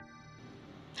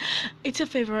It's your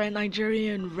favorite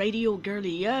Nigerian radio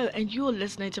girly yo, and you're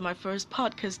listening to my first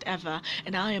podcast ever,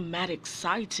 and I am mad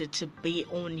excited to be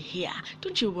on here.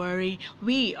 Don't you worry,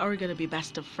 we are gonna be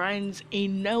best of friends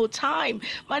in no time.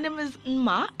 My name is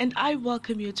Nma, and I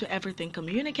welcome you to Everything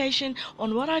Communication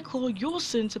on what I call your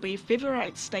soon-to-be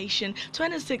favorite station,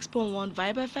 26.1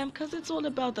 Vibe FM, because it's all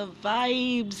about the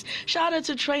vibes. Shout out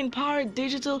to Train Power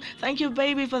Digital. Thank you,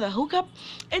 baby, for the hookup.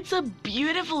 It's a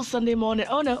beautiful Sunday morning.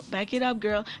 Oh no, back it up,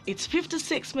 girl. It's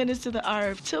 56 minutes to the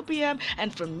hour of 2 p.m.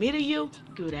 And from me to you,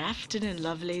 good afternoon,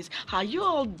 lovelies. How you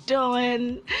all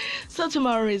doing? So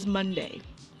tomorrow is Monday,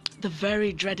 the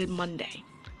very dreaded Monday.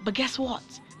 But guess what?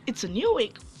 It's a new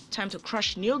week. Time to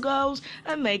crush new goals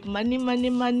and make money, money,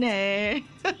 money.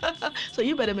 So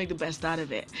you better make the best out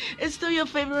of it. It's still your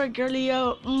favorite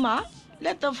girlio, Ma.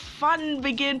 Let the fun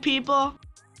begin, people.